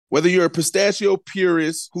Whether you're a pistachio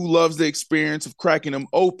purist who loves the experience of cracking them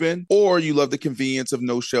open, or you love the convenience of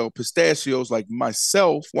no-shell pistachios like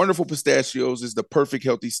myself, Wonderful Pistachios is the perfect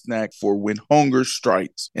healthy snack for when hunger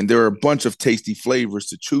strikes. And there are a bunch of tasty flavors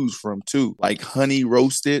to choose from too, like honey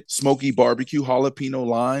roasted, smoky barbecue, jalapeno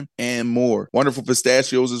lime, and more. Wonderful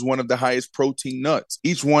Pistachios is one of the highest protein nuts.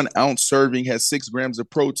 Each 1 ounce serving has 6 grams of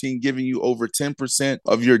protein, giving you over 10%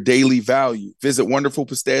 of your daily value. Visit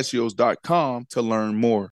wonderfulpistachios.com to learn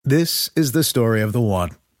more. This is the story of the one.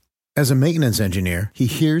 As a maintenance engineer, he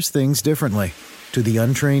hears things differently. To the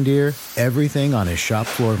untrained ear, everything on his shop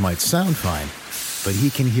floor might sound fine, but he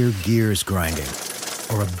can hear gears grinding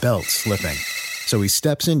or a belt slipping. So he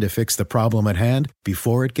steps in to fix the problem at hand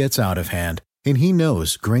before it gets out of hand. And he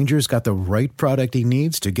knows Grainger's got the right product he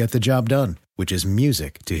needs to get the job done, which is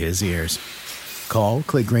music to his ears. Call,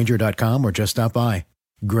 click Grainger.com, or just stop by.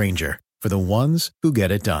 Grainger, for the ones who get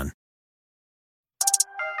it done.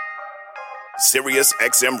 Sirius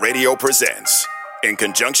XM Radio presents, in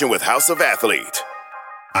conjunction with House of Athlete,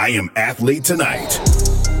 I Am Athlete Tonight.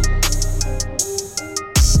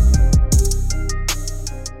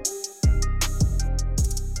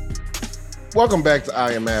 Welcome back to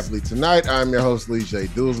I Am Athlete Tonight. I'm your host, Lee J.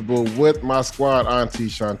 Doosable, with my squad, Auntie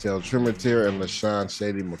Chantel Trimatier and LaShawn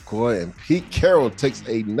Shady McCoy. And Pete Carroll takes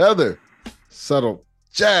another subtle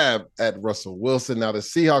jab at Russell Wilson. Now, the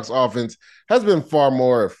Seahawks offense has been far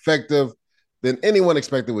more effective than anyone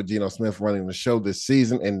expected with Geno Smith running the show this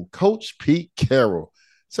season. And Coach Pete Carroll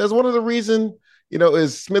says one of the reasons,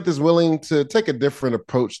 is Smith is willing to take a different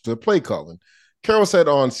approach to play calling. Carroll said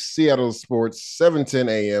on Seattle Sports 710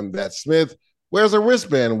 AM that Smith wears a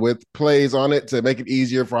wristband with plays on it to make it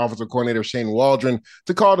easier for offensive coordinator Shane Waldron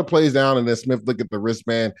to call the plays down, and then Smith look at the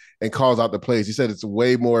wristband and calls out the plays. He said it's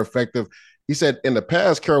way more effective. He said in the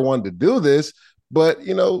past, Carroll wanted to do this, but,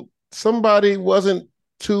 somebody wasn't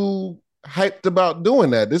too hyped about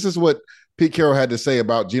doing that. This is what Pete Carroll had to say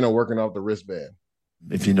about Geno working off the wristband.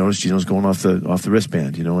 If you notice, Geno's going off the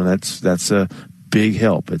wristband, and that's a big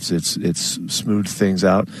help. It's smoothed things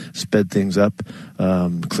out, sped things up,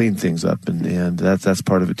 cleaned things up, and that's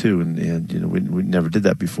part of it too. And we never did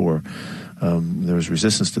that before. There was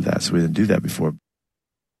resistance to that, so we didn't do that before.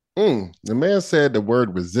 The man said the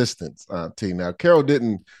word resistance, T. Now, Carroll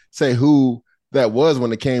didn't say who that was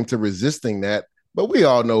when it came to resisting that, but we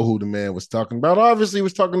all know who the man was talking about. Obviously, he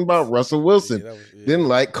was talking about Russell Wilson. Didn't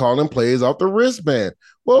like calling plays off the wristband.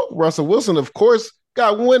 Well, Russell Wilson, of course,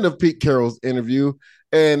 got wind of Pete Carroll's interview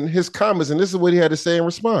and his comments, and this is what he had to say in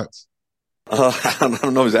response. I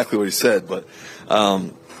don't know exactly what he said, but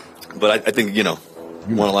I think,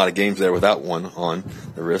 you won a lot of games there without one on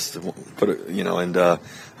the wrist. Put it, and I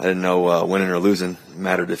didn't know winning or losing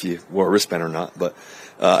mattered if you wore a wristband or not. But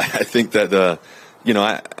I think that we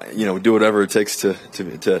do whatever it takes to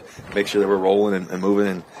make sure that we're rolling and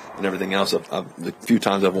moving and everything else. The few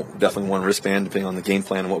times I've definitely won wristband, depending on the game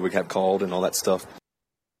plan and what we have called and all that stuff.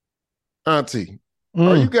 Auntie,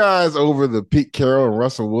 are you guys over the Pete Carroll and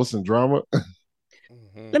Russell Wilson drama?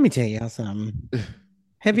 Let me tell y'all something.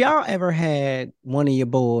 Have y'all ever had one of your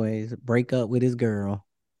boys break up with his girl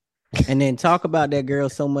and then talk about that girl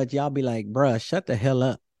so much y'all be like, bruh, shut the hell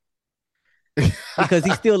up? Because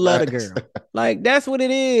he still love the girl. Like, that's what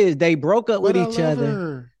it is. They broke up with each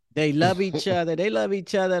other. They love each other. They love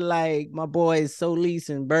each other like my boys Solis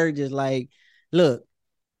and Burgess. Like, look,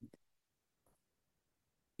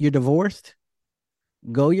 you're divorced.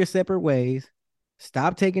 Go your separate ways.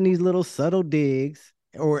 Stop taking these little subtle digs.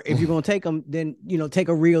 Or if you're going to take them, then, take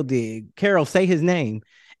a real dig. Carroll, say his name.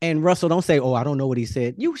 And Russell, don't say, oh, I don't know what he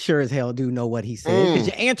said. You sure as hell do know what he said because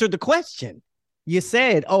you answered the question. You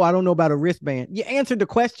said, oh, I don't know about a wristband. You answered the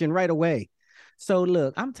question right away. So,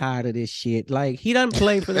 look, I'm tired of this shit. Like, he doesn't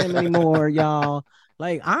play for them anymore, y'all.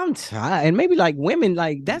 Like, I'm tired. And maybe, like, women,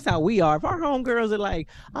 like, that's how we are. If our homegirls are like,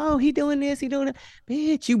 oh, he doing this, he doing that.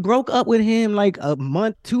 Bitch, you broke up with him, like, a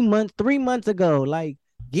month, 2 months, 3 months ago. Like,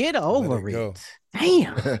 get over it.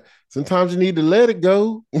 Damn. Sometimes you need to let it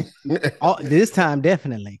go. This time,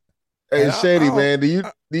 definitely. Hey, Shady, man, do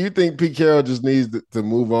you think Pete Carroll just needs to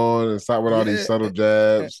move on and stop with all these subtle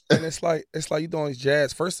jabs? And it's like you doing these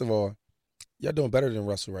jabs. First of all, y'all doing better than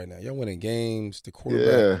Russell right now. Y'all winning games. The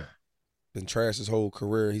quarterback been trashed his whole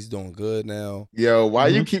career. He's doing good now. Yo, why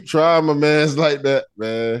you keep trying my man's like that,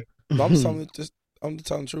 man? I'm telling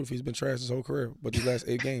the truth. He's been trashed his whole career, but these last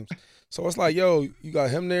 8 games. So it's like, yo, you got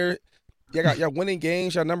him there. Y'all winning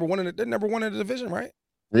games. Y'all number one in the division, right?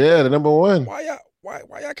 Yeah, the number one. Why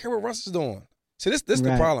y'all care what Russ is doing? See, this right.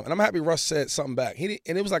 The problem, and I'm happy Russ said something back. And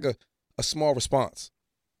it was like a small response.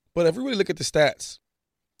 But if we really look at the stats,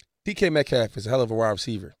 DK Metcalf is a hell of a wide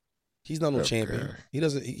receiver. He's not no champion. He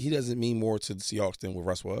doesn't mean more to the Seahawks than what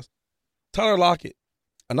Russ was. Tyler Lockett,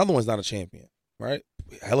 another one's not a champion, right?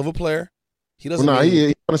 Hell of a player. He doesn't. Well, he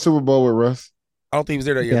won a Super Bowl with Russ. I don't think he was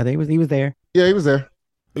there that year. Yeah, he was there. Yeah, he was there.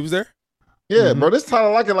 He was there. Yeah, bro. This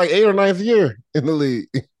Tyler Lockett like 8th or 9th year in the league.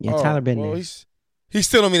 Yeah, Tyler been there. He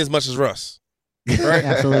still don't mean as much as Russ, right?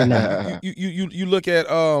 Absolutely not. You look at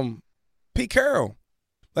Pete Carroll.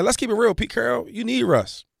 Like, let's keep it real. Pete Carroll, you need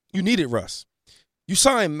Russ. You needed Russ. You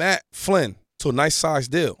signed Matt Flynn to a nice size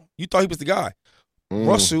deal. You thought he was the guy.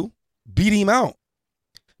 Russell beat him out.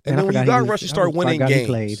 And then when you got Russ, you start winning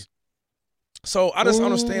games. So I just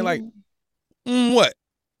understand, like, what?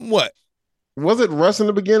 Was it Russ in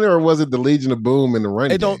the beginning, or was it the Legion of Boom in the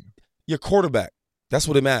running game? Your quarterback. That's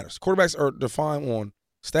what it matters. Quarterbacks are defined on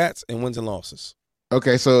stats and wins and losses.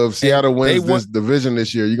 Okay, so if Seattle wins this division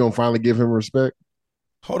this year, you gonna finally give him respect?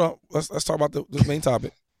 Hold on. Let's talk about the main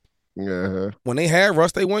topic. Yeah. When they had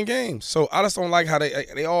Russ, they won games. So I just don't like how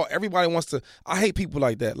everybody wants to. I hate people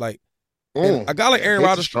like that. Like a guy like Aaron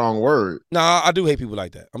Rodgers. A strong word. Nah, I do hate people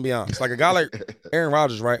like that. I'm be honest. Like a guy like Aaron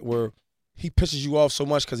Rodgers, right, where he pisses you off so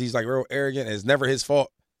much because he's like real arrogant and it's never his fault.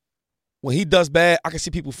 When he does bad, I can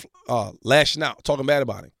see people lashing out, talking bad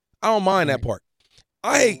about him. I don't mind that part.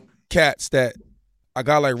 I hate cats that a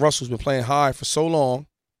guy like Russell's been playing high for so long,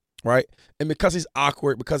 right? And because he's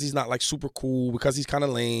awkward, because he's not like super cool, because he's kind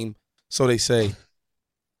of lame, so they say,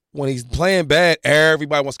 when he's playing bad,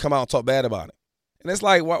 everybody wants to come out and talk bad about it. And it's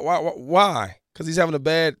like, why? Because he's having a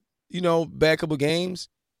bad couple games.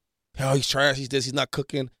 Oh, he's trash. He's this. He's not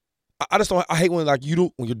cooking. I just don't. I hate when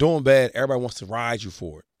when you're doing bad, everybody wants to ride you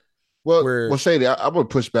for it. Well, Shady, I'm gonna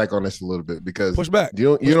push back on this a little bit because push back.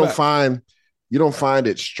 You don't find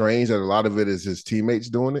it strange that a lot of it is his teammates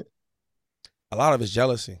doing it. A lot of it's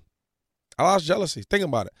jealousy. A lot of jealousy. Think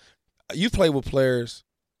about it. You play with players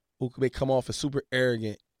who may come off as super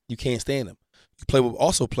arrogant. You can't stand them. You play with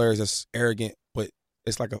also players that's arrogant, but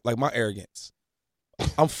it's like my arrogance.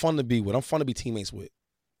 I'm fun to be with. I'm fun to be teammates with.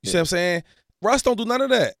 You see what I'm saying? Russ don't do none of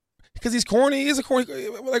that. Because he's corny. He's a corny.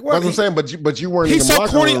 Like what? That's what I'm saying. But you weren't. He's so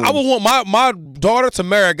corny. I would want my daughter to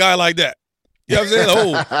marry a guy like that. You know what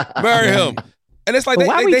I'm saying? Marry him. And it's like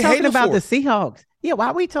why are we they talking hate about the Seahawks? Yeah, why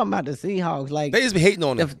are we talking about the Seahawks? Like they just be hating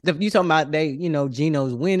on them. You talking about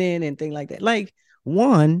Geno's winning and things like that. Like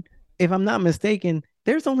if I'm not mistaken,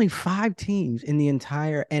 there's only 5 teams in the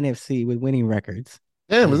entire NFC with winning records.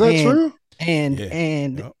 Damn, is that true?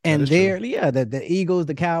 The Eagles,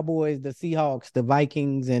 the Cowboys, the Seahawks, the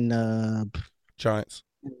Vikings, and Giants.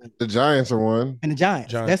 The Giants are one, and the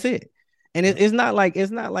Giants. That's it. And it's not like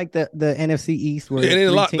the NFC East where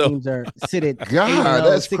three teams are sit at God,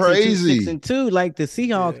 that's crazy. 6-2. Like the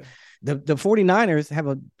Seahawks, the 49ers have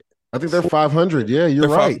a. I think they're 500. Yeah, you're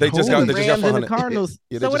right. They just got Rams and the Cardinals.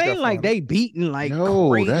 So it ain't like they beating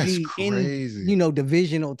crazy in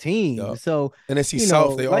divisional teams. Yep. So NFC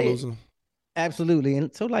South, they all losing. Absolutely.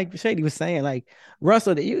 And so like Shady was saying, like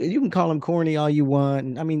Russell, you can call him corny all you want.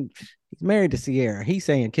 And, I mean, he's married to Sierra. He's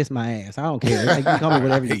saying kiss my ass. I don't care. Like, you can call me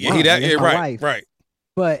whatever you want. Right.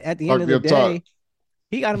 But at the end of the day,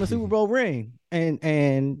 he got him a Super Bowl ring.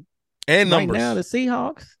 And right numbers. now the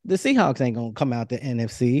Seahawks ain't gonna come out the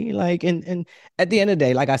NFC. Like and at the end of the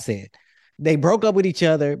day, like I said, they broke up with each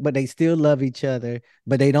other, but they still love each other.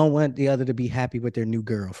 But they don't want the other to be happy with their new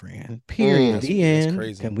girlfriend. Period. The end.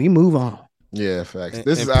 Crazy. Can we move on? Yeah, facts. And,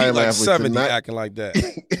 this and is I Am like Athlete 70 Tonight. Acting like that.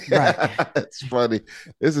 Right. It's funny.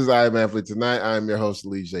 This is I Am Athlete Tonight. I am your host,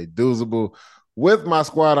 Lee J. Doozable, with my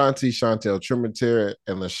squad auntie Chantel Trementier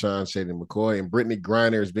and LaShawn Shady McCoy. And Brittany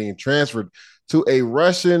Griner is being transferred to a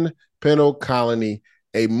Russian penal colony,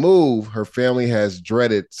 a move her family has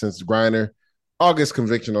dreaded since Griner August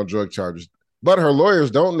conviction on drug charges. But her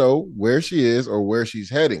lawyers don't know where she is or where she's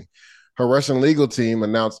heading. Her Russian legal team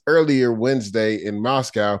announced earlier Wednesday in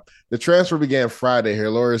Moscow. The transfer began Friday. Her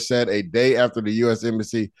lawyers said a day after the U.S.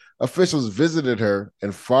 Embassy officials visited her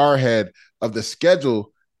and far ahead of the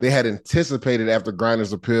schedule they had anticipated after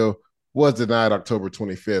Griner's appeal was denied October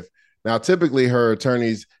 25th. Now, typically, her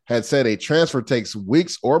attorneys had said a transfer takes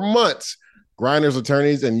weeks or months. Griner's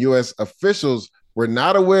attorneys and U.S. officials were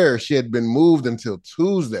not aware she had been moved until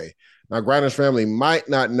Tuesday. Now, Griner's family might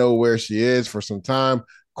not know where she is for some time.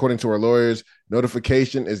 According to her lawyers,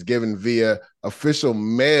 notification is given via official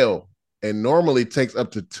mail and normally takes up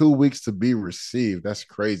to 2 weeks to be received. That's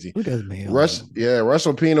crazy. Who does mail?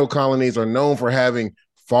 Russian penal colonies are known for having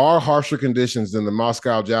far harsher conditions than the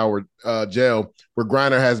Moscow jail where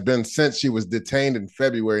Griner has been since she was detained in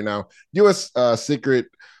February. Now, U.S. Secret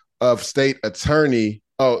of State Anthony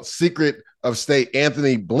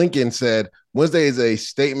Blinken said Wednesday is a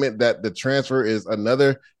statement that the transfer is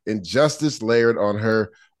another injustice layered on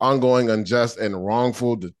her ongoing unjust and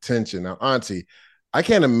wrongful detention. Now, Auntie, I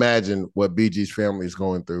can't imagine what BG's family is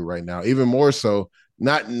going through right now, even more so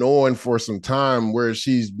not knowing for some time where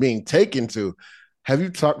she's being taken to. Have you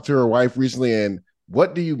talked to her wife recently, and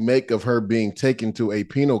what do you make of her being taken to a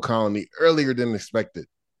penal colony earlier than expected?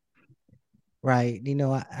 Right.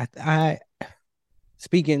 I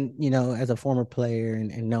speaking, as a former player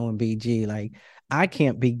and knowing BG, like I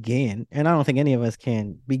can't begin, and I don't think any of us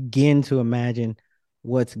can begin to imagine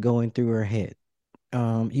what's going through her head.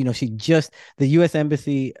 The U.S.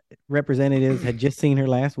 Embassy representatives had just seen her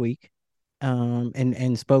last week,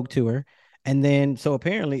 and spoke to her. And then, so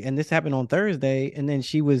apparently, and this happened on Thursday, and then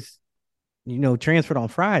she was, transferred on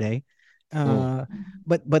Friday.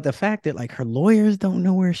 But the fact that like her lawyers don't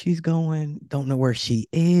know where she's going, don't know where she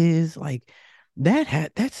is, like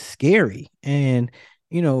that's scary. And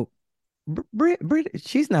Brit,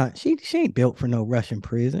 she ain't built for no Russian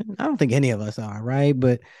prison. I don't think any of us are, right?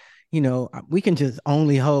 But we can just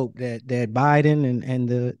only hope that Biden and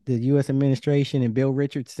the U.S. administration and Bill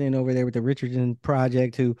Richardson over there with the Richardson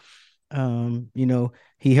Project, who,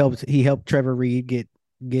 he helped Trevor Reed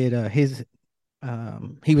get his.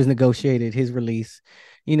 He was negotiated his release,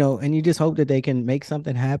 and you just hope that they can make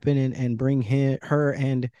something happen and bring her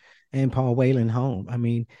and Paul Whelan home. I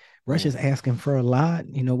mean, Russia's asking for a lot.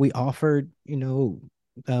 We offered,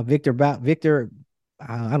 Victor,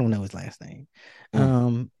 I don't know his last name,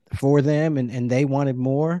 for them, and they wanted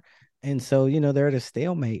more, and so they're at a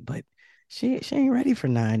stalemate. But she ain't ready for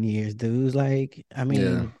 9 years, dudes. Like, I mean,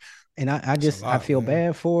 yeah. And I feel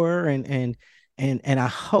bad for her, and I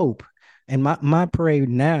hope. And my prayer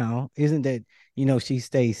now isn't that she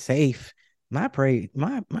stays safe. My prayer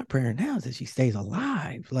now is that she stays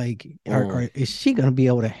alive. Like, or is she gonna be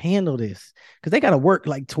able to handle this? Because they got to work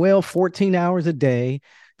like 12, 14 hours a day.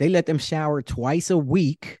 They let them shower twice a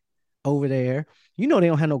week over there. They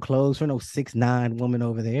don't have no clothes for no 6'9" woman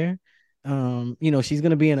over there. She's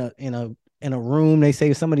gonna be in a room. They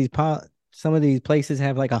say some of these places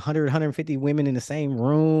have like 100, 150 women in the same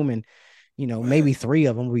room, and maybe 3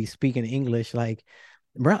 of them will be speaking English. Like,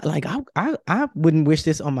 bro, like I wouldn't wish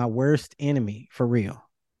this on my worst enemy, for real.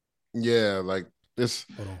 Yeah, like this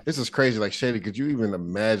is crazy. Like, Shady, could you even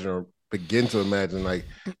imagine or begin to imagine like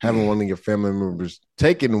having one of your family members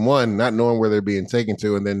taken, one, not knowing where they're being taken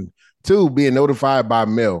to, and then 2, being notified by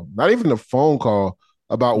mail, not even a phone call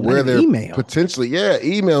about where they're potentially,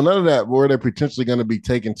 email, none of that, where they're potentially going to be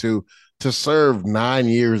taken to serve 9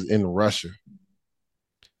 years in Russia.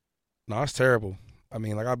 No, it's terrible. I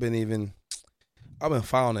mean, like I've been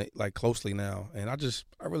following it like closely now, and I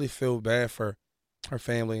really feel bad for her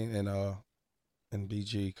family and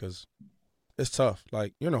BG, because it's tough.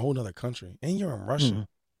 Like, you're in a whole nother country and you're in Russia,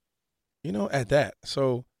 at that.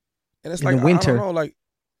 So, and it's like, I don't know, like,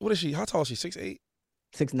 what is she? How tall is she? 6'8"?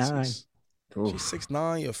 6'9". She's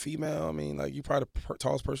 6'9". You're a female. I mean, like, you probably the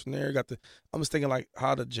tallest person there. I'm just thinking like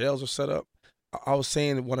how the jails are set up. I was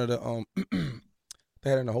saying one of the they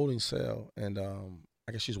had her in a holding cell, and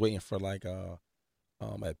I guess she's waiting for like a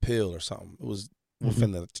appeal or something. It was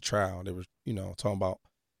within the trial. They were talking about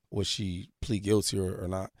would she plead guilty or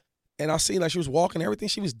not. And I seen like she was walking, everything,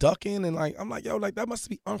 she was ducking, and like I'm like, yo, like that must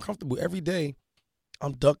be uncomfortable every day.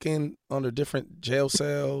 I'm ducking under different jail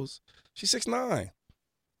cells. She's 6'9",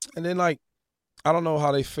 and then like I don't know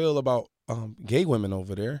how they feel about gay women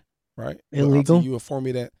over there, right? Illegal. You informed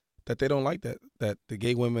me that they don't like that the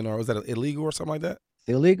gay women, or was that illegal or something like that?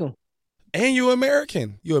 Illegal. And you're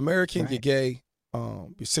American. You're right. You're gay. You're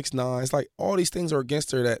 6'9". It's like all these things are against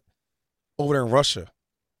her that over there in Russia.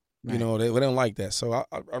 Right. They don't like that. So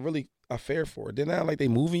I fear for it. Then now like they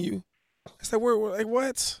moving you. It's like we're like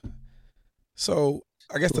what? So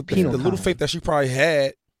I guess the little faith that she probably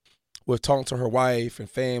had with talking to her wife and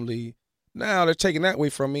family, now they're taking that away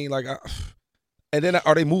from me. Like, and then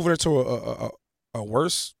are they moving her to a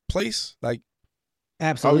worse place? Like,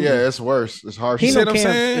 absolutely. Oh yeah, it's worse. It's harsh. Penal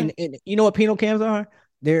camps, and you know what penal camps are?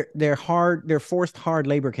 They're forced hard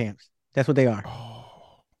labor camps. That's what they are.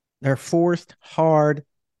 They're forced hard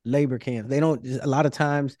labor camps. They don't, a lot of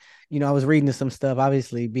times, I was reading some stuff,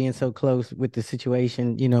 obviously being so close with the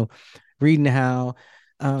situation, reading how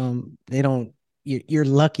they don't, you're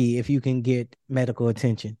lucky if you can get medical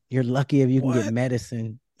attention. You're lucky if you can get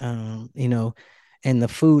medicine, and the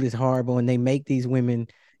food is horrible, and they make these women,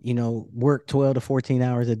 work 12 to 14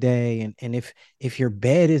 hours a day. And if your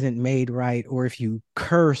bed isn't made right, or if you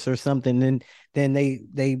curse or something, then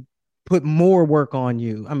they put more work on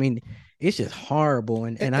you. I mean, it's just horrible.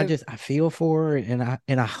 And I feel for her,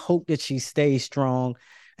 and I hope that she stays strong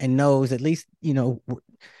and knows at least,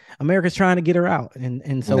 America's trying to get her out.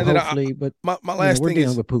 And so hopefully, but my last we're thing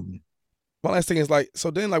dealing is with Putin. my last thing is like,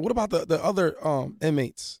 so then like, what about the other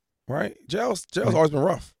inmates? Right, jail's always been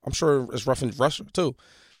rough. I'm sure it's rough in Russia too.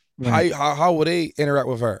 Right. How would they interact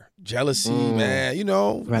with her? Jealousy, man. You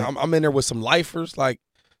know, right. I'm in there with some lifers, like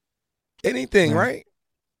anything, right?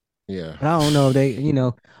 Yeah. But I don't know if they, you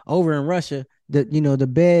know, over in Russia, the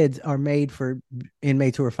beds are made for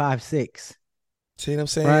inmates who are 5'6". See what I'm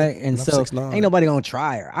saying? Right, and so 6'9". ain't nobody gonna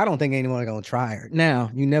try her. I don't think anybody gonna try her.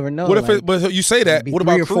 Now you never know. What if? But you say that. What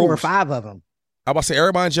about 3 or 4 or 5 of them? I about to say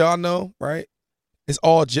everybody in jail I know, right? It's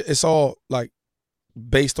all like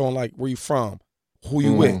based on like where you from, who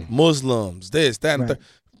you with, Muslims, this, that, and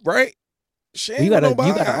right? You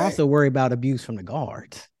gotta also worry about abuse from the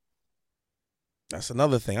guards. That's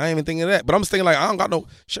another thing. I ain't even thinking of that. But I'm just thinking like I got no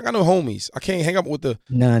homies. I can't hang up with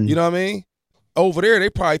none. You know what I mean? Over there, they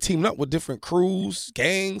probably teaming up with different crews,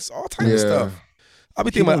 gangs, all types of stuff. I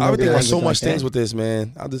be thinking about so much things with this,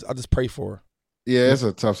 man. I just pray for her. Yeah, it's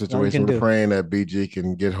a tough situation. We're praying that BG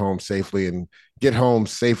can get home safely and get home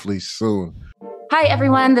safely soon. Hi,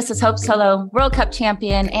 everyone. This is Hope Solo, World Cup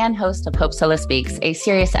champion and host of Hope Solo Speaks, a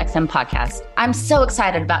SiriusXM podcast. I'm so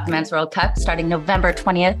excited about the Men's World Cup starting November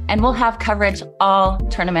 20th, and we'll have coverage all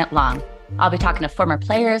tournament long. I'll be talking to former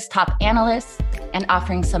players, top analysts, and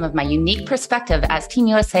offering some of my unique perspective as Team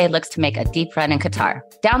USA looks to make a deep run in Qatar.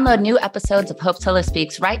 Download new episodes of Hope Solo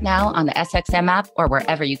Speaks right now on the SXM app or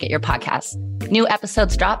wherever you get your podcasts. New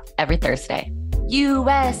episodes drop every Thursday.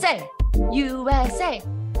 USA, USA,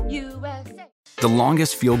 USA. The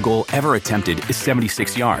longest field goal ever attempted is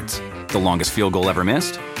 76 yards. The longest field goal ever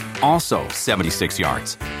missed? Also 76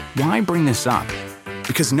 yards. Why bring this up?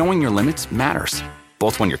 Because knowing your limits matters,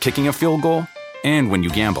 both when you're kicking a field goal and when you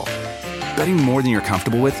gamble. Betting more than you're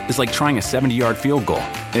comfortable with is like trying a 70-yard field goal.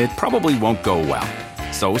 It probably won't go well.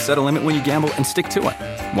 So set a limit when you gamble and stick to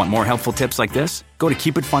it. Want more helpful tips like this? Go to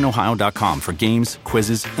keepitfunohio.com for games,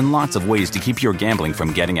 quizzes, and lots of ways to keep your gambling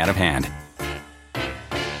from getting out of hand.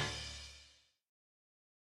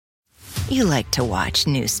 You like to watch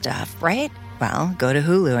new stuff, right? Well, go to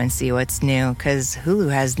Hulu and see what's new, because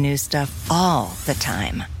Hulu has new stuff all the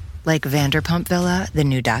time. Like Vanderpump Villa, the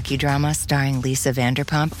new docudrama starring Lisa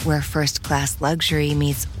Vanderpump, where first-class luxury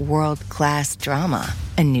meets world-class drama.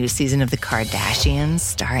 A new season of The Kardashians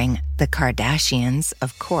starring The Kardashians,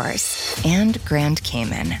 of course. And Grand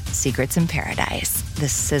Cayman, Secrets in Paradise, the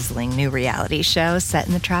sizzling new reality show set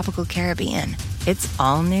in the tropical Caribbean. It's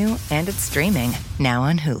all new and it's streaming now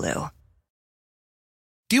on Hulu.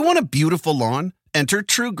 Do you want a beautiful lawn? Enter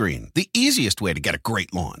TruGreen, the easiest way to get a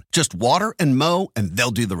great lawn. Just water and mow, and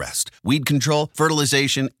they'll do the rest. Weed control,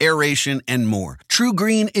 fertilization, aeration, and more.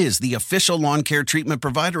 TruGreen is the official lawn care treatment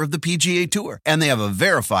provider of the PGA Tour, and they have a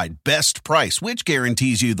verified best price, which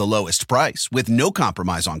guarantees you the lowest price with no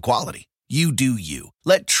compromise on quality. You do you.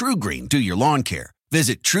 Let TruGreen do your lawn care.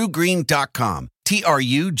 Visit TruGreen.com,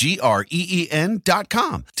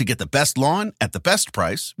 TruGreen.com, to get the best lawn at the best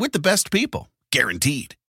price with the best people.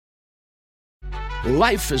 Guaranteed.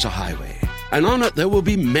 Life is a highway, and on it there will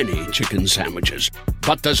be many chicken sandwiches.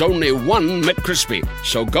 But there's only one McCrispy.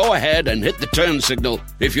 So go ahead and hit the turn signal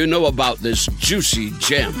if you know about this juicy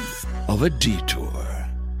gem of a detour.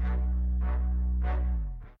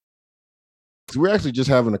 We're actually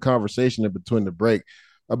just having a conversation in between the break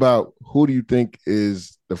about who do you think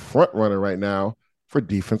is the front runner right now for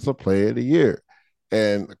Defensive Player of the Year.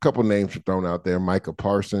 And a couple names were thrown out there. Micah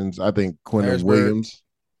Parsons. I think Quentin Williams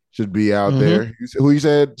should be out there. Who you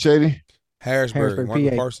said, Shady? Harrisburg,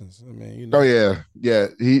 Michael Parsons. I mean, you know. Oh, yeah.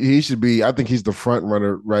 He should be. I think he's the front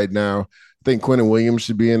runner right now. I think Quentin Williams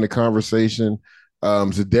should be in the conversation.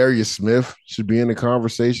 Zadarius Smith should be in the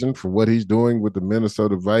conversation for what he's doing with the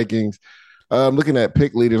Minnesota Vikings. Looking at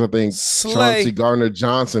pick leaders, I think Chauncey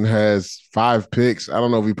Gardner-Johnson has 5 picks. I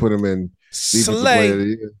don't know if he put him in Defensive Player of the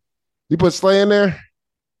Year. You put Slay in there?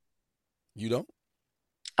 You don't?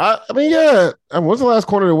 I mean, yeah. When's the last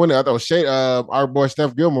corner to win it? I thought our boy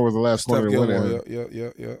Steph Gilmore was the last corner to win it.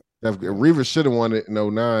 Yeah. Reeves should have won it in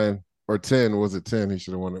 09 or 10. Was it 10? He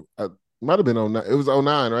should have won it. Might have been 09. It was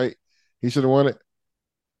 09, right? He should have won it.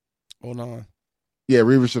 09. Yeah,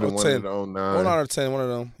 Reeves should have won it in 09. 09 or 10, one of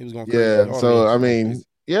them. He was going crazy. Yeah, so, I mean,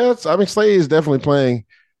 Slay is definitely playing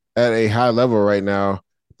at a high level right now.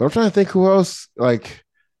 But I'm trying to think who else, like,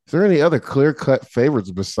 is there any other clear-cut favorites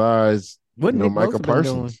besides Micah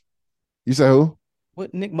Parsons? You said who?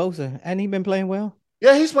 What, Nick Bosa? Hadn't he been playing well?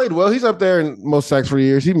 Yeah, he's played well. He's up there in most sacks for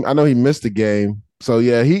years. I know he missed a game. So,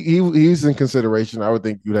 yeah, he's in consideration. I would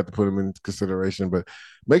think you'd have to put him in consideration. But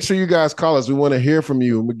make sure you guys call us. We want to hear from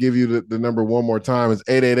you. I'm going to give you the number one more time. It's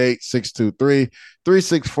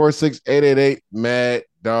 888-623-3646,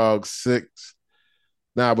 888-MAD-DOG6.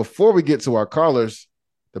 Now, before we get to our callers,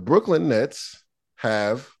 the Brooklyn Nets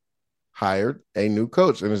have hired a new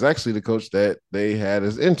coach, and it's actually the coach that they had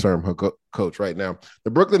as interim coach right now.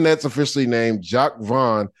 The Brooklyn Nets officially named Jacques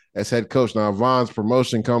Vaughn as head coach. Now, Vaughn's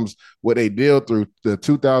promotion comes with a deal through the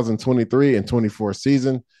 2023 and 24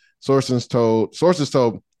 season. Sources told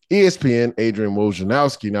ESPN Adrian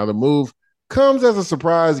Wojnarowski. Now, the move comes as a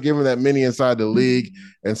surprise given that many inside the league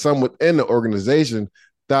and some within the organization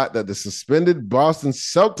thought that the suspended Boston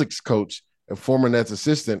Celtics coach and former Nets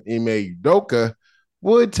assistant Ime Udoka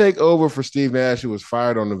would take over for Steve Nash, who was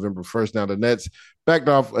fired on November 1st. Now, the Nets backed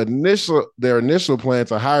off their initial plan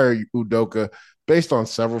to hire Udoka based on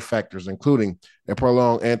several factors, including a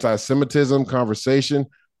prolonged anti-Semitism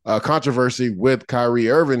controversy with Kyrie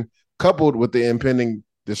Irving, coupled with the impending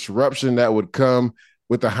disruption that would come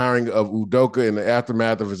with the hiring of Udoka in the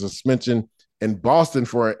aftermath of his suspension in Boston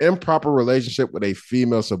for an improper relationship with a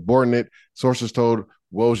female subordinate, sources told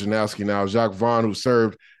Wojnarowski. Now, Jacques Vaughn, who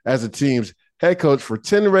served as the team's head coach for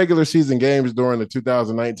 10 regular season games during the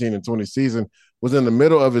 2019 and 20 season, was in the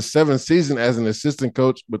middle of his seventh season as an assistant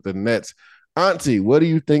coach with the Nets. Auntie, what do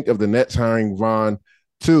you think of the Nets hiring Vaughn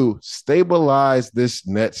to stabilize this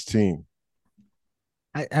Nets team?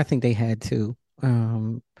 I think they had to.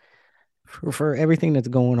 For everything that's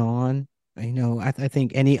going on, I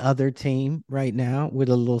think any other team right now with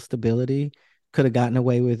a little stability could have gotten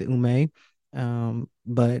away with Ime.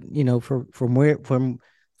 But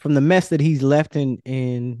from the mess that he's left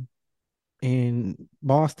in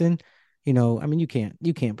Boston, you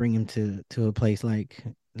can't bring him to a place like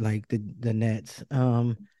the Nets.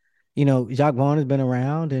 Jacques Vaughn has been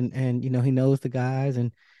around and he knows the guys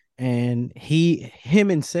and him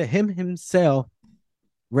himself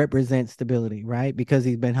represents stability, right? Because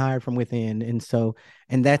he's been hired from within.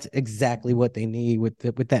 And that's exactly what they need with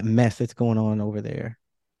that mess that's going on over there.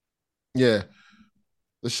 Yeah.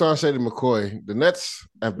 LaShawn Shady McCoy, the Nets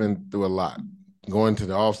have been through a lot going to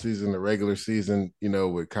the offseason, the regular season,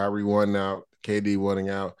 with Kyrie wanting out, KD wanting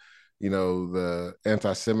out, the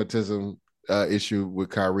anti-Semitism issue with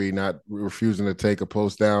Kyrie not refusing to take a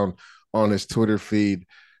post down on his Twitter feed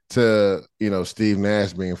to, Steve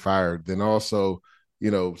Nash being fired. Then also,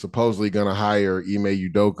 supposedly going to hire Ime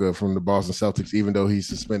Udoka from the Boston Celtics, even though he's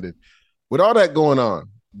suspended. With all that going on,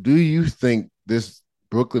 do you think this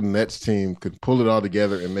Brooklyn Nets team could pull it all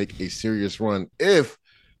together and make a serious run if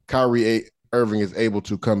Kyrie Irving is able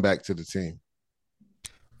to come back to the team?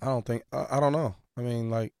 I don't know.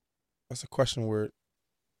 That's a question where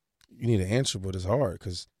you need an answer, but it's hard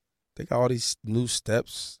because they got all these new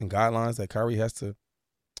steps and guidelines that Kyrie has to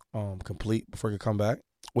complete before he can come back,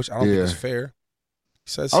 which I don't think is fair.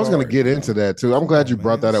 I was going to get into that too. I'm glad you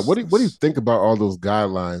brought that up. What do you think about all those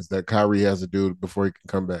guidelines that Kyrie has to do before he can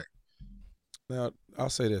come back? Now, I'll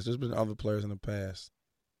say this. There's been other players in the past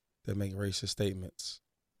that make racist statements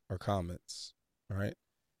or comments, all right?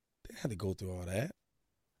 They had to go through all that.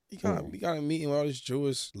 You got a meeting with all these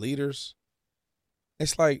Jewish leaders.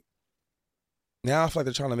 It's like, now I feel like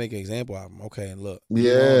they're trying to make an example out of them. Okay, and look.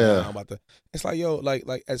 Yeah. It's like,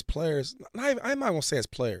 like as players, I'm not going to say as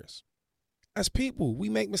players. As people, we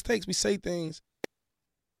make mistakes. We say things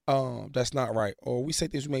that's not right. Or we say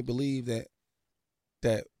things we may believe that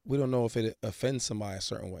we don't know if it offends somebody a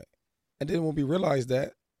certain way. And then when we realize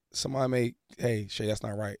that, somebody may, hey, Shay, that's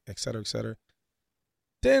not right, et cetera,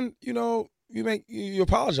 then, you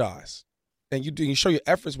apologize. And you show your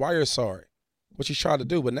efforts why you're sorry, what you tried to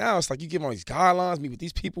do. But now it's like you give all these guidelines, meet with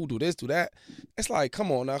these people, do this, do that. It's like,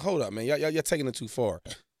 come on now, hold up, man. You're taking it too far.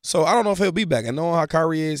 So I don't know if he'll be back. And knowing how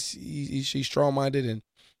Kyrie is, he's strong-minded and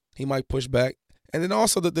he might push back. And then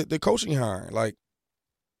also the coaching hiring. Like,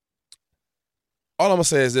 all I'm going to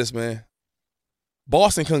say is this, man.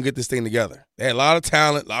 Boston couldn't get this thing together. They had a lot of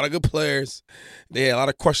talent, a lot of good players. They had a lot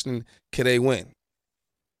of questioning, can they win?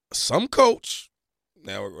 Some coach,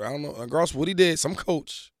 now I don't know, regardless of what he did, some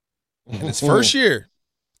coach, in his first year,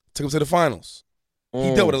 took him to the finals.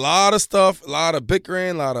 He dealt with a lot of stuff, a lot of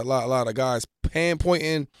bickering, a lot of guys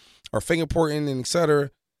hand-pointing or finger-pointing and et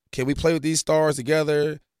cetera. Can we play with these stars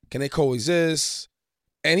together? Can they coexist?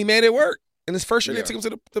 And he made it work. In his first year, they took him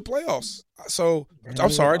to the playoffs. So, I'm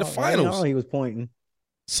sorry, the finals. He was pointing.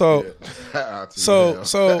 So that's.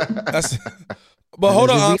 But hold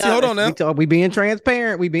on, Auntie, hold on now. We being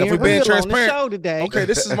transparent. We being real on the show today. Okay,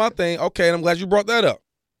 this is my thing. Okay, and I'm glad you brought that up.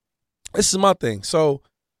 This is my thing. So,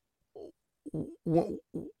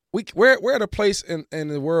 we're at a place in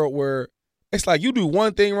the world where it's like you do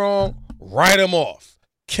one thing wrong, write them off,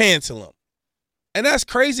 cancel them, and that's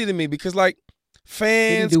crazy to me because like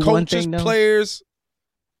fans, coaches, players.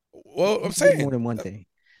 Well, I'm saying more than one thing.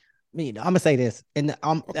 I'm gonna say this, and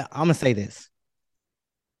I'm gonna say this.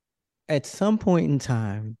 at some point in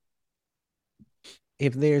time,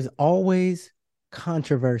 if there's always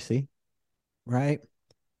controversy, right?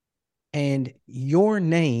 And your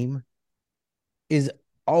name is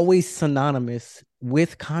always synonymous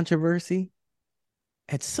with controversy,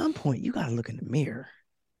 at some point you gotta look in the mirror.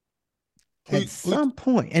 At some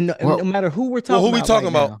point, and no matter who we're talking about. Who we talking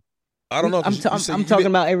about? Now, I don't know. I'm talking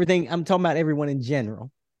about everything. I'm talking about everyone in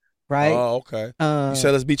general, right? Oh, okay. You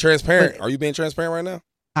said let's be transparent. Are you being transparent right now?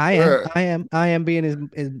 I am being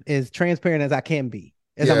as transparent as I can be,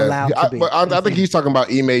 as I'm allowed to be. But I think he's talking about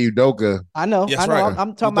Ime Udoka. I know. Yes, I know. right.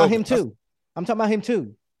 I'm talking about him too. I'm talking about him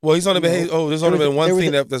too. Well, he's only been. There's only been one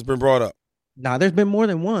thing that's been brought up. Nah, there's been more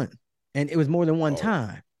than one, and it was more than one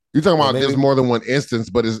time. You're talking about there's more than one instance,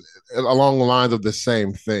 but it's along the lines of the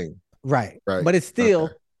same thing. Right. But it's still,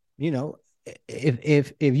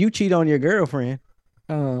 if you cheat on your girlfriend,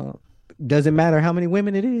 doesn't matter how many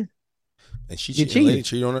women it is. And she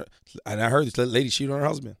cheated on her. And I heard this lady cheated on her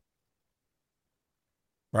husband.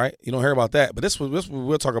 Right? You don't hear about that. But this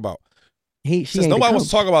we'll talk about. Since nobody wants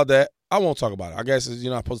to talk about that, I won't talk about it. I guess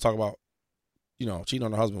you're not supposed to talk about, cheating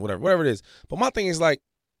on her husband, whatever it is. But my thing is like,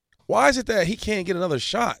 why is it that he can't get another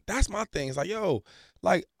shot? That's my thing. It's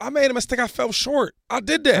like, I made a mistake. I fell short. I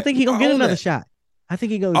did that. I think he's going to get another shot. I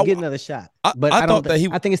think he's going to get another shot. But I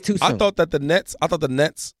think it's too soon. I thought the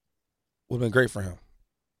Nets would have been great for him.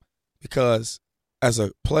 Because as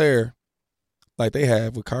a player, like they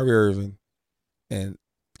have with Kyrie Irving and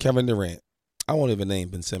Kevin Durant, I won't even name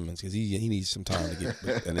Ben Simmons because he needs some time to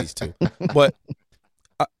get and these two. But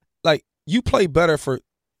you play better for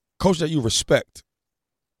coach that you respect.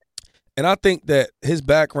 And I think that his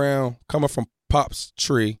background coming from Pop's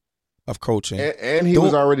tree of coaching. And he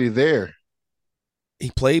was already there.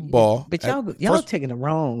 He played ball. But y'all taking the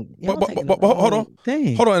wrong. Hold on.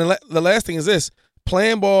 Thing. Hold on. And the last thing is this.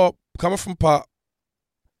 Playing ball coming from Pop.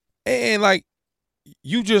 And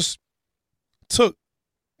you just took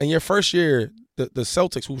in your first year the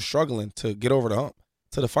Celtics who were struggling to get over the hump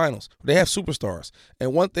to the finals. They have superstars.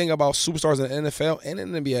 And one thing about superstars in the NFL and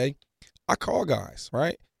in the NBA, I call guys,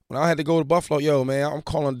 right? When I had to go to Buffalo, man, I'm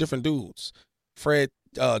calling different dudes. Fred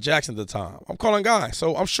Jackson at the time. I'm calling guys.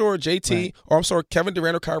 So I'm sure JT or I'm sure Kevin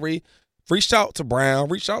Durant or Kyrie reached out to Brown,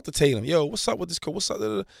 reached out to Tatum. Yo, what's up with this coach? What's up?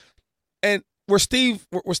 And where Steve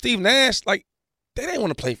Nash, they didn't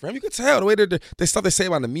want to play for him. You could tell the way the stuff they say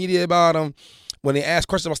about the media about him. When they ask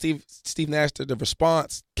questions about Steve Nash, the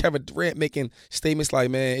response, Kevin Durant making statements like,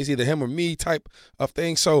 man, it's either him or me type of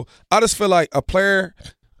thing. So I just feel like a player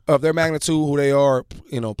of their magnitude, who they are,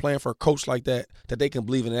 playing for a coach like that they can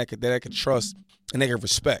believe in, that they can trust, and they can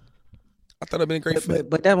respect. I thought it'd been a great fit.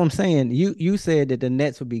 But that's what I'm saying. You said that the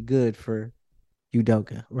Nets would be good for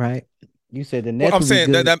Udoka, right? You said the Nets would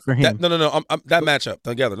be good for him. No. That matchup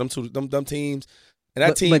together, them two, them teams, and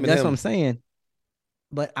that team. But that's what I'm saying.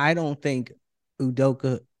 But I don't think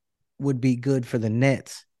Udoka would be good for the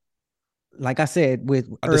Nets. Like I said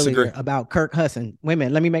earlier about Kirk Cousins. Wait a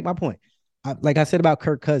minute, let me make my point. Like I said about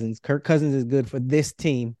Kirk Cousins is good for this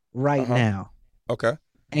team right now. Okay.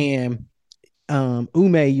 And Ime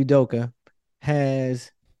Udoka had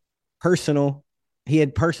personal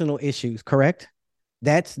issues, correct?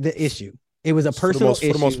 That's the issue. It was a personal issue.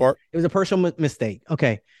 For the most part. It was a personal mistake.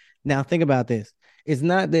 Okay. Now think about this. It's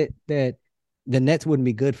not that the Nets wouldn't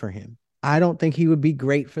be good for him. I don't think he would be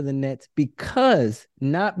great for the Nets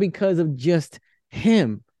not because of just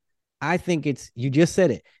him. I think you just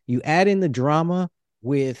said it. You add in the drama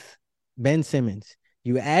with Ben Simmons.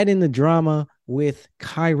 You add in the drama with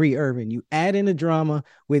Kyrie Irving. You add in the drama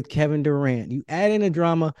with Kevin Durant. You add in the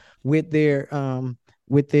drama with their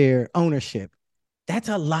ownership. That's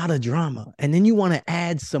a lot of drama. And then you want to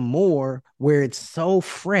add some more where it's so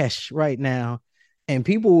fresh right now. And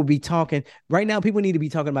people will be talking right now. People need to be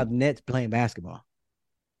talking about the Nets playing basketball.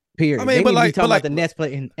 Period. They need to be talking about the Nets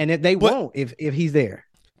playing, and if they won't, if he's there.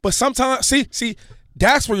 But sometimes, see,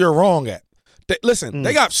 that's where you're wrong at.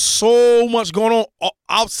 They got so much going on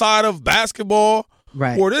outside of basketball.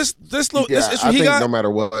 Right. Or this issue I think no matter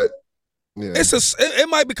what, it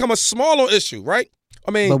might become a smaller issue, right?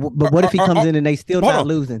 I mean, but what if he comes in and they still not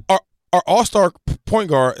losing? Our all-star point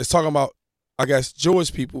guard is talking about, I guess,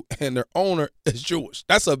 Jewish people, and their owner is Jewish.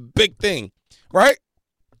 That's a big thing, right?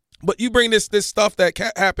 But you bring this stuff that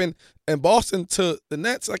can't happen in Boston to the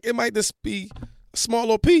Nets, it might just be a small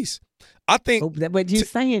little piece. I think. But you're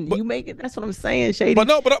saying you make it. That's what I'm saying, Shady. But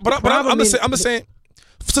I'm just saying.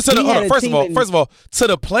 First of all, to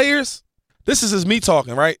the players, this is just me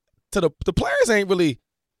talking, right? To the players ain't really.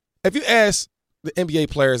 If you ask the NBA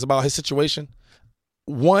players about his situation,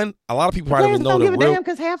 one, a lot of people probably Players know don't the give a real. damn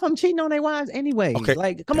because half of them cheating on their wives anyway. Okay,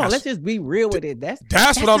 Like, come on, let's just be real with it. That's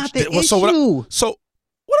what I'm. not the issue. So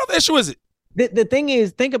what other issue is it? The thing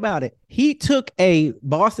is, think about it. He took a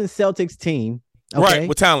Boston Celtics team, okay, right,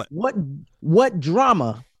 with talent. What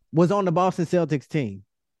drama was on the Boston Celtics team?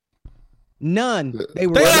 None.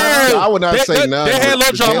 I would not say none. They had low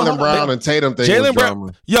drama. Jaylen Brown and Tatum thing was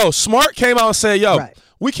drama. Yo, Smart came out and said,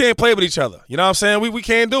 we can't play with each other. You know what I'm saying? We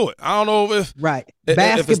can't do it. I don't know if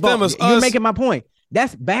basketball. If it's them, it's You're us. making my point.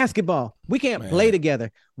 That's basketball. We can't play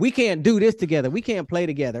together. We can't do this together. We can't play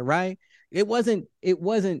together, right? It wasn't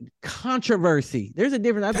controversy. There's a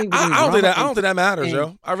difference. I think I don't think that matters,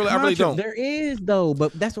 yo. I really don't. There is though,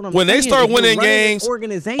 but that's what I'm saying. When they start winning games,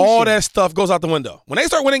 organization, all that stuff goes out the window. When they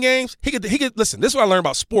start winning games, he could listen. This is what I learned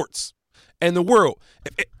about sports and the world.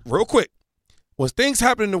 Real quick, when things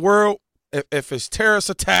happen in the world, if it's terrorist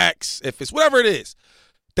attacks, if it's whatever it is,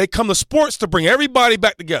 they come to sports to bring everybody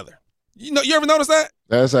back together. You ever notice that?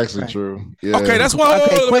 That's actually true. Yeah. Okay, that's why.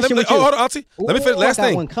 Hold on, Auntie. Let me finish. Last I got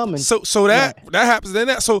thing. one coming. So that happens.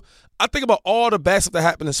 Then so I think about all the bad stuff that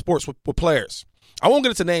happened in sports with players. I won't get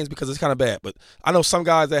into names because it's kind of bad, but I know some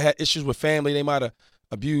guys that had issues with family. They might have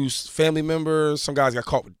abused family members. Some guys got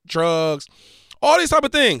caught with drugs. All these type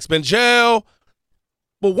of things. Been jail.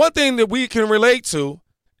 But one thing that we can relate to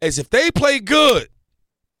is if they play good,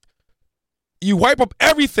 you wipe up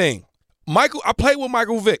everything. I played with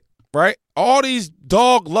Michael Vick. Right? All these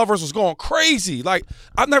dog lovers was going crazy. Like,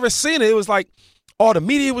 I've never seen it. It was like all the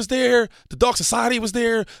media was there. The dog society was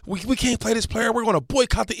there. We can't play this player. We're going to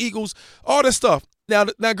boycott the Eagles. All this stuff. Now,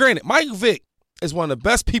 granted, Mike Vick is one of the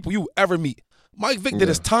best people you ever meet. Mike Vick did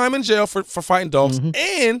his time in jail for fighting dogs,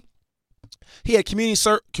 and he had community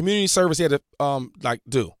service he had to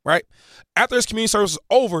do, right? After his community service was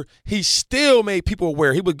over, he still made people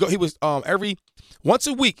aware. Every once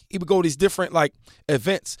a week, he would go to these different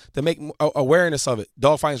events to make awareness of it.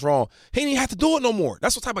 Dog fighting's wrong. He didn't even have to do it no more.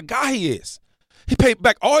 That's what type of guy he is. He paid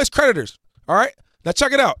back all his creditors. All right? Now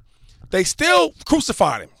check it out. They still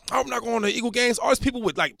crucified him. I'm not going to Eagle games. All these people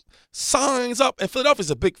with signs up. And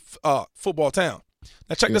Philadelphia's a big football town.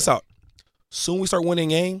 Now check this out. Soon we start winning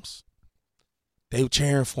games, they were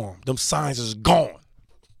cheering for him. Them signs is gone.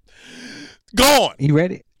 Gone. You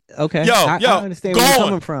ready? Okay. I understand where you're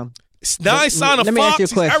coming from. Now he's signed a Fox,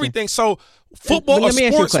 he's everything. So football or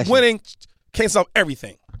sports winning can't solve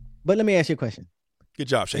everything. But let me ask you a question. Good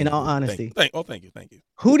job, Shady. In all honesty. Thank you.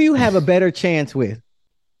 Who do you have a better chance with?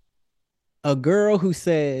 A girl who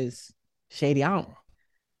says, Shady, I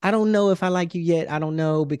don't know if I like you yet. I don't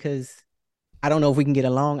know because I don't know if we can get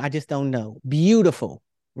along. I just don't know. Beautiful,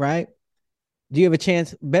 right? Do you have a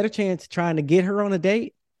better chance trying to get her on a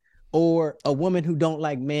date, or a woman who don't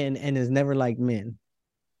like men and has never liked men?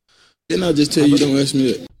 Then I'll just tell you, don't ask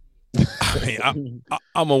me that. I mean,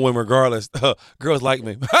 I'm a win regardless. Girls like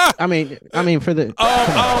me. I mean, for the.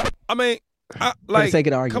 for the sake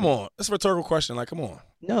of the argument. Come on, that's a rhetorical question. Come on.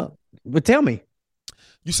 No, but tell me.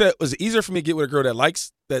 You said, was it easier for me to get with a girl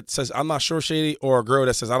that says I'm not sure, Shady, or a girl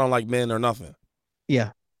that says I don't like men or nothing?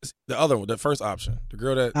 Yeah. The other one, the first option, the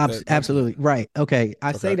girl that absolutely right. Okay,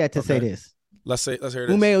 I say that to say this. Let's hear this.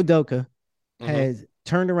 Ume Udoka has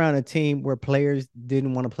turned around a team where players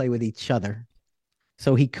didn't want to play with each other,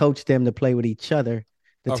 so he coached them to play with each other.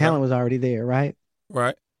 The talent was already there, right?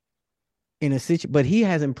 Right. But he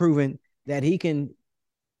hasn't proven that he can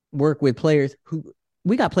work with players who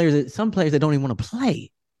we got some players that don't even want to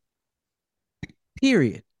play.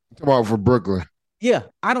 Period. Come on, for Brooklyn. Yeah,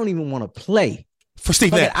 I don't even want to play. For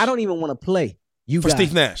Steve Nash. I don't even want to play.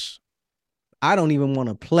 Steve Nash. I don't even want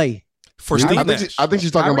to play. For Steve Nash. I think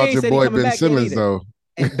she's talking about your boy Ben Simmons, though.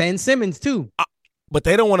 And Ben Simmons, too. But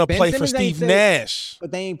they don't want to play for Steve Nash.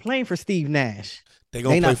 But they ain't playing for Steve Nash.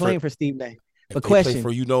 They not playing for Steve Nash. But question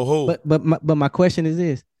for you know who. But my question is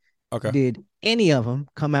this. Okay. Did any of them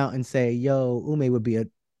come out and say, yo, Ume would be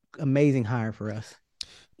an amazing hire for us?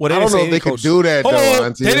 Well, I don't know if they could do that, though.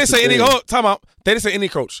 They didn't say any. Time out. They didn't say any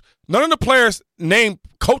coach. None of the players named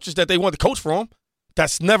coaches that they want to coach from.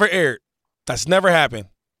 That's never aired. That's never happened.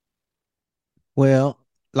 Well,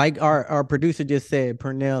 like our producer just said,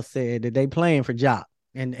 Purnell said that they playing for Jock.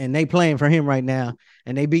 And they playing for him right now.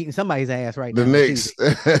 And they beating somebody's ass right now. The Knicks.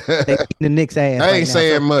 They beating the Knicks' ass. I ain't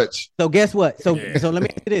saying much. So guess what? So let me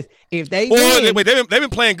ask you this. If they win, they've been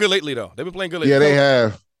playing good lately, though. They've been playing good lately. Yeah, they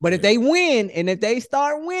have. But if they win, and if they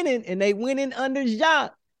start winning, and they winning under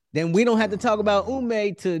Jock, then we don't have to talk about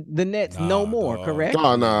Ume to the Nets no more, correct?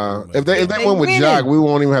 No. If they win with Jock, we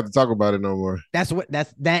won't even have to talk about it no more.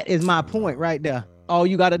 That is my point right there. All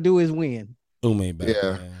you got to do is win. Ume back.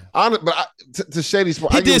 Yeah. But to Shady's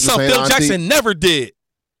point, he did something Phil Jackson never did.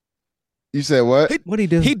 You said what? What'd he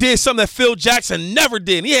do? He did something that Phil Jackson never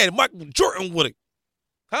did. He had Michael Jordan with it.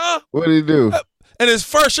 Huh? What did he do? And his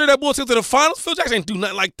first year that Bulls took to the finals, Phil Jackson didn't do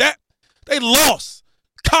nothing like that. They lost.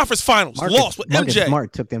 Conference finals. Lost with Marcus MJ.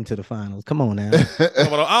 Smart took them to the finals. Come on now. I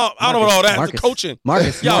don't know about all that. The coaching.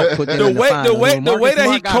 Marcus Smart put them in the finals. The way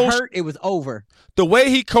that he coached, hurt, it was over. The way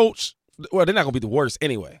he coached, well, they're not gonna be the worst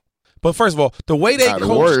anyway. But first of all, the way they coached the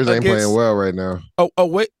Warriors ain't playing well right now. Oh,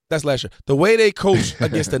 wait, that's last year. The way they coached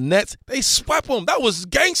against the Nets, they swept them. That was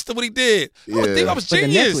gangster what he did. I was genius. But the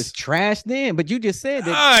Nets was trash then. But you just said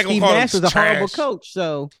that Steve Nash was a horrible coach.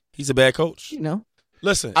 So he's a bad coach. You know.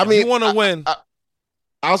 Listen, I mean, you want to win.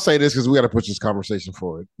 I'll say this because we got to push this conversation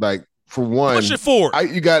forward. Like, for one, push it forward.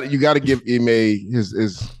 You got to give Ime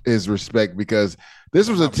his respect, because this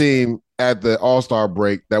was a team at the All-Star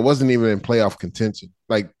break that wasn't even in playoff contention.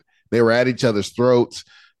 Like, they were at each other's throats.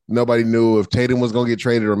 Nobody knew if Tatum was going to get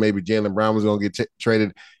traded or maybe Jaylen Brown was going to get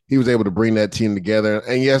traded. He was able to bring that team together.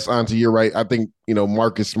 And yes, Auntie, you're right. I think,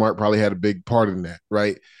 Marcus Smart probably had a big part in that,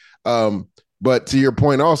 right? But to your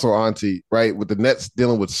point also, Auntie, right, with the Nets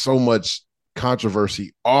dealing with so much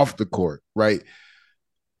controversy off the court, right?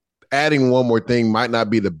 Adding one more thing might not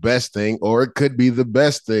be the best thing, or it could be the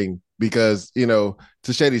best thing, because,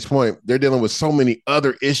 to Shady's point, they're dealing with so many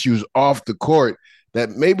other issues off the court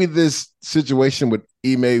that maybe this situation with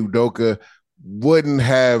Ime Udoka wouldn't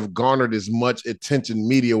have garnered as much attention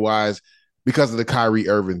media-wise because of the Kyrie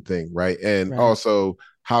Irving thing, right? And also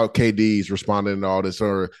how KD's responding to all this,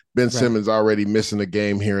 or Ben Simmons already missing a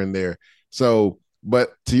game here and there. So,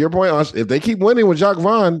 but to your point, if they keep winning with Jacques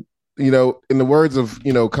Vaughn, in the words of,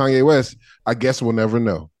 Kanye West, I guess we'll never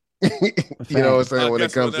know. You know what I'm saying? When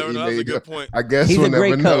it comes to Ime, I guess he's we'll a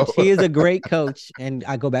great never coach. know. He is a great coach, and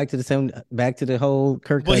I go back to the whole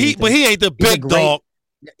Kirk. But he ain't the big dog.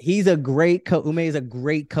 He's a great coach. Ume is a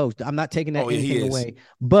great coach. I'm not taking that anything away.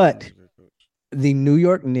 But the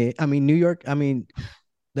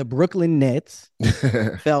the Brooklyn Nets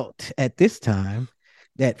felt at this time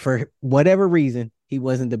that for whatever reason he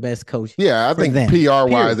wasn't the best coach. Yeah, I think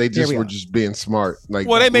PR-wise, they just were just being smart. Like,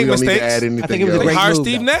 well, they make mistakes. I think it was a great hired move,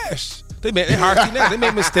 Steve Nash. They hired Steve Nash. They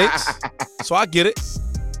made mistakes, so I get it.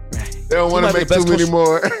 They don't want to make too many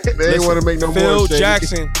more. They ain't want to make no more. Phil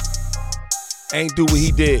Jackson ain't do what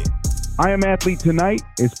he did. I Am Athlete Tonight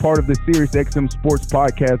is part of the SiriusXM Sports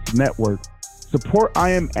Podcast Network. Support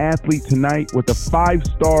I Am Athlete Tonight with a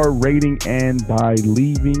 5-star rating and by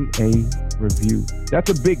leaving a review. That's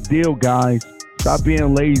a big deal, guys. Stop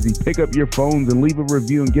being lazy. Pick up your phones and leave a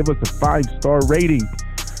review and give us a 5-star rating.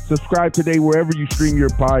 Subscribe today wherever you stream your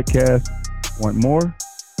podcast. Want more?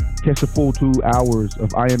 Catch the full 2 hours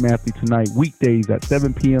of I Am Athlete Tonight weekdays at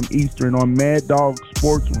 7 p.m. Eastern on Mad Dog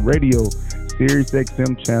Sports Radio,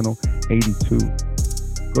 SiriusXM Channel 82.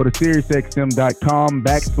 Go to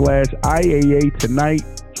SiriusXM.com/IAA Tonight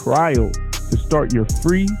trial to start your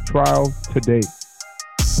free trial today.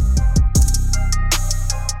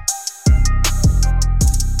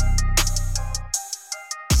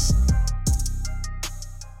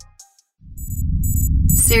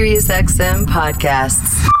 SiriusXM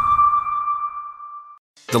Podcasts.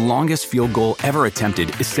 The longest field goal ever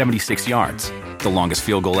attempted is 76 yards. The longest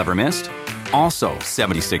field goal ever missed? Also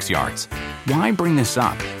 76 yards. Why bring this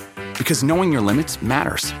up? Because knowing your limits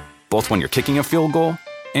matters, both when you're kicking a field goal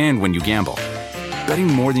and when you gamble. Betting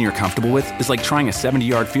more than you're comfortable with is like trying a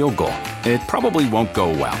 70-yard field goal. It probably won't go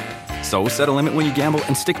well. So set a limit when you gamble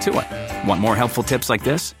and stick to it. Want more helpful tips like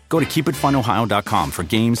this? Go to keepitfunohio.com for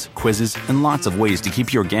games, quizzes, and lots of ways to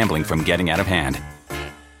keep your gambling from getting out of hand.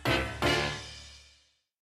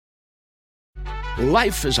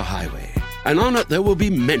 Life is a highway, and on it there will be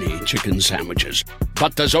many chicken sandwiches.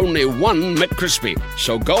 But there's only one McCrispy.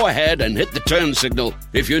 So go ahead and hit the turn signal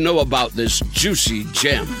if you know about this juicy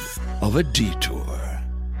gem of a detour.